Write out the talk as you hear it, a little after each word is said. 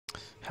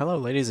Hello,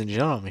 ladies and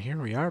gentlemen.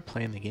 Here we are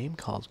playing the game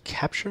called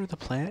Capture the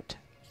Planet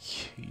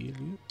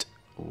Cute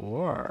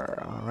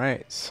War.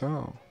 Alright,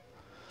 so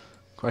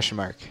question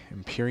mark.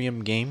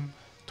 Imperium game,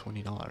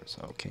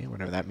 $20. Okay,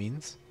 whatever that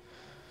means.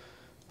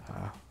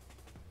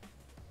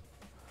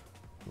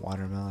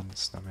 Watermelon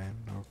snowman.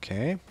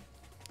 Okay.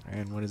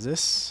 And what is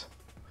this?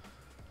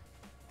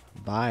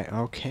 Buy.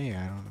 Okay,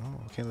 I don't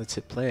know. Okay, let's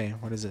hit play.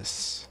 What is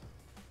this?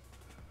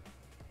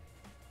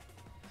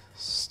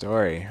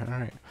 Story.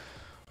 Alright.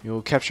 We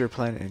will capture a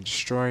planet and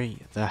destroy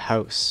the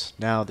house.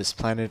 Now this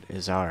planet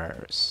is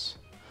ours.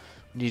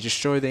 We need to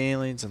destroy the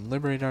aliens and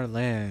liberate our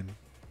land.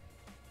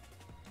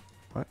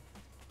 What?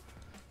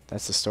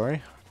 That's the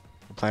story?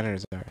 The planet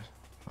is ours.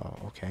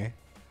 Oh, okay.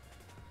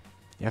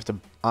 You have to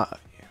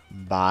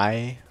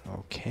buy.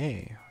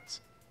 Okay.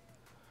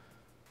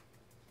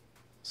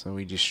 So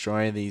we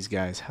destroy these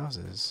guys'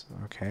 houses.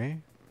 Okay.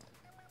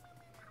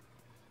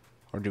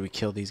 Or do we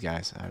kill these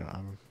guys?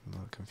 I'm a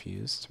little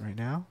confused right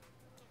now.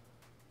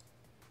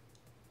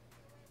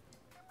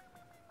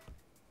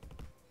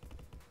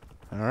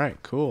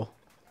 Alright, cool.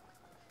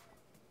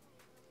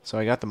 So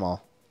I got them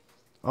all.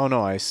 Oh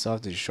no, I still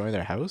have to destroy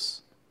their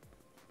house?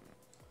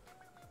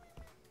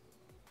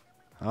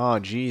 Oh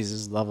geez,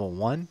 this is level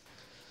 1?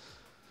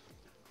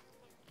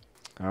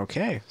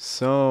 Okay,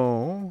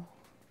 so...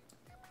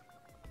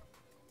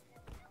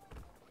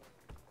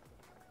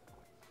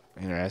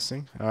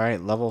 Interesting.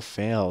 Alright, level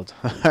failed.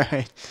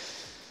 Alright.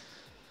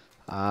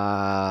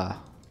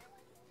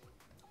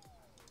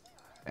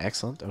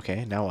 Excellent.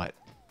 Okay, now what?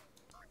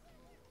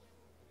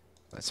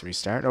 Let's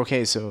restart.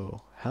 Okay,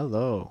 so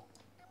hello.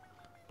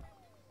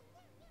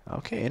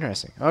 Okay,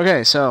 interesting.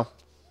 Okay, so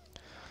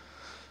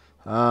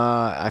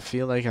I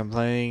feel like I'm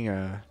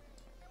playing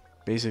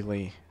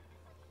basically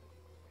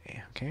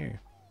okay.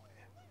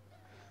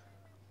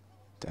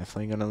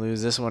 Definitely gonna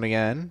lose this one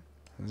again.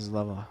 This is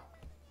level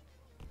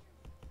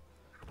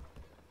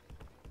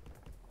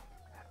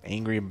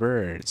Angry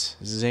Birds.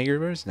 Is this Angry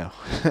Birds? No.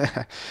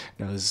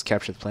 No, this is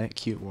Capture the Planet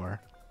Cute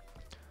War.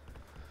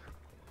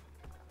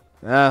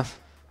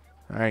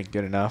 Alright,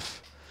 good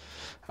enough.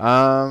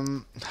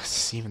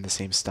 It's even the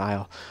same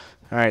style.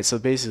 Alright, so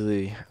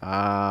basically,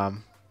 not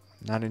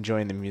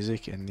enjoying the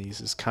music, and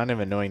these is kind of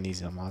annoying,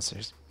 these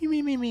monsters.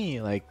 Me,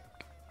 like,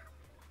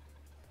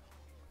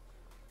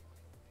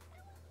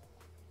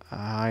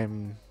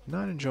 I'm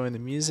not enjoying the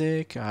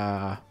music.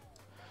 I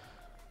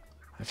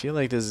feel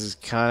like this is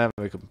kind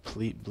of a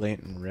complete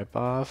blatant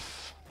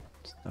ripoff.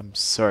 I'm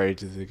sorry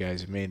to the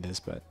guys who made this,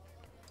 but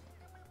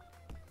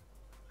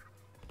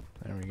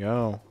there we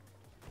go.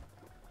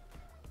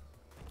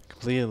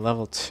 Completed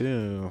level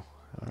 2.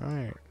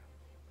 Alright.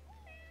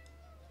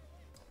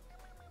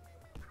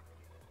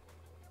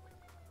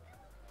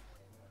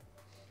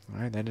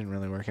 Alright, that didn't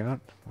really work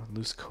out.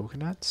 Loose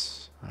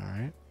coconuts.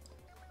 Alright.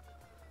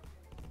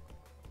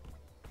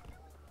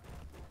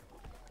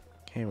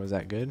 Okay, was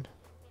that good?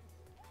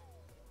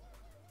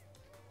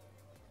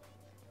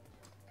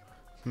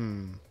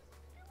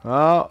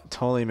 Oh,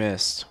 totally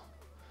missed.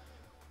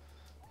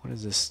 What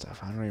is this stuff?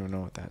 I don't even know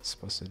what that's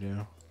supposed to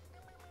do.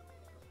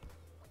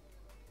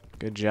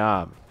 Good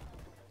job.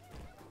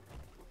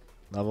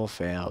 Level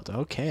failed.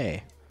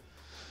 Okay.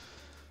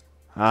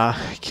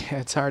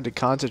 It's hard to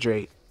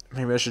concentrate.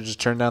 Maybe I should just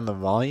turn down the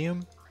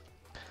volume?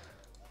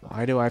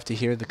 Why do I have to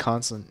hear the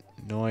constant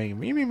annoying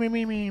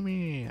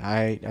me?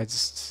 I'll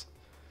just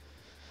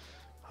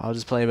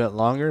play a bit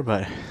longer,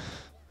 but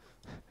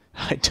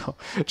I don't,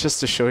 just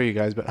to show you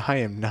guys, but I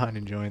am not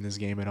enjoying this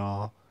game at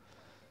all.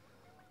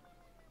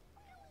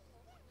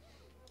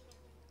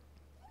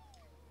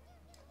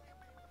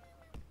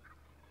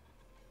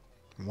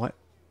 What?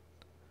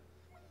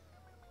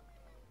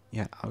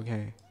 Yeah,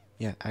 okay.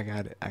 Yeah, I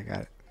got it.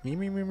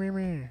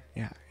 Me.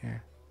 Yeah.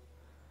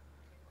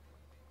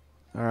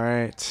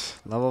 Alright.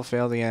 Level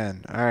failed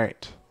again.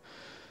 Alright.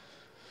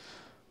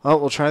 Well,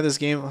 we'll try this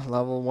game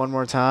level one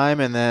more time,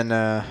 and then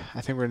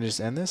I think we're gonna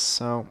just end this.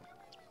 So,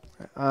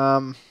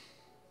 I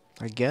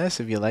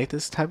guess if you like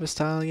this type of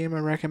style game, I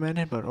recommend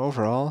it. But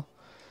overall,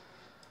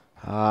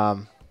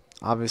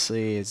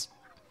 obviously it's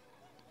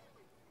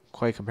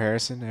quite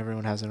comparison.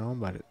 Everyone has their own,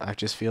 but I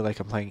just feel like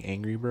I'm playing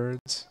Angry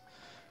Birds,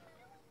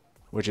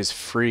 which is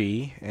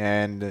free,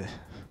 and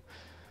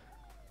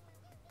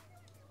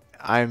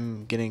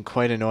I'm getting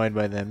quite annoyed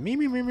by them. Me.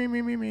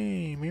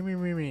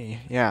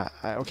 Yeah,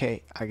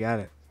 okay, I got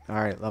it.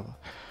 Alright, level.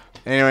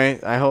 Anyway,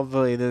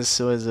 hopefully this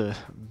was a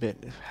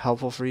bit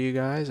helpful for you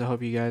guys. I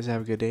hope you guys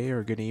have a good day or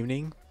a good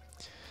evening.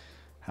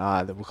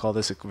 We'll call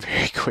this a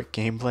very quick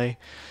gameplay.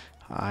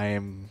 I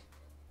am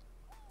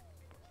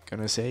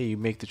gonna say you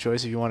make the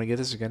choice if you want to get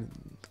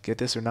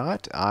this or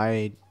not.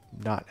 I'm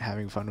not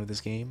having fun with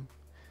this game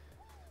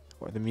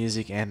or the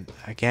music, and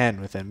again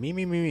with the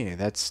me.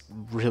 That's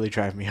really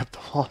driving me up the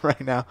wall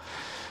right now.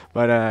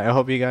 But I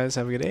hope you guys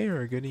have a good day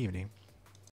or a good evening.